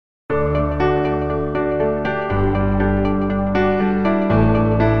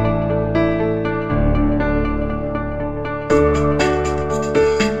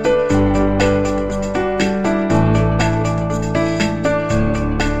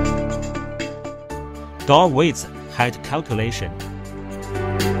Door width height calculation.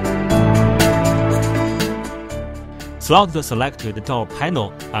 Slot the selected door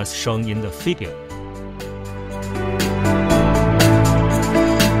panel as shown in the figure.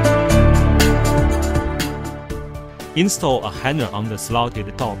 Install a hanger on the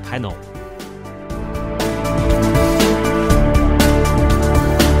slotted door panel.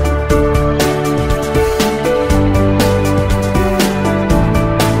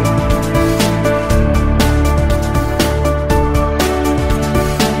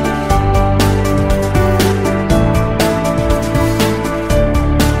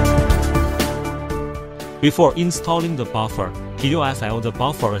 Before installing the buffer, TUFL the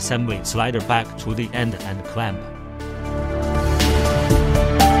buffer assembly slider back to the end and clamp.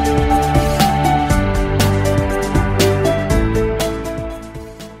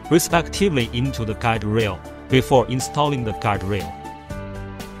 Respectively into the guide rail before installing the guide rail.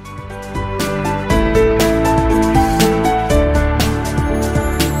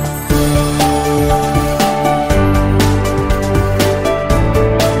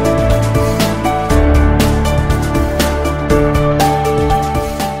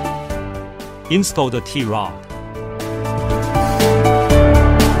 Install the T-rod.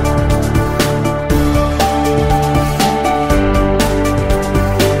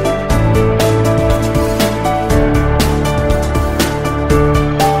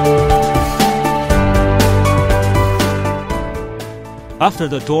 After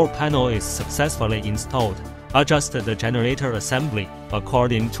the door panel is successfully installed, adjust the generator assembly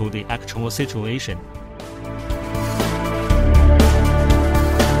according to the actual situation.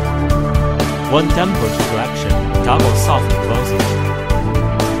 One damper to direction, double soft closing.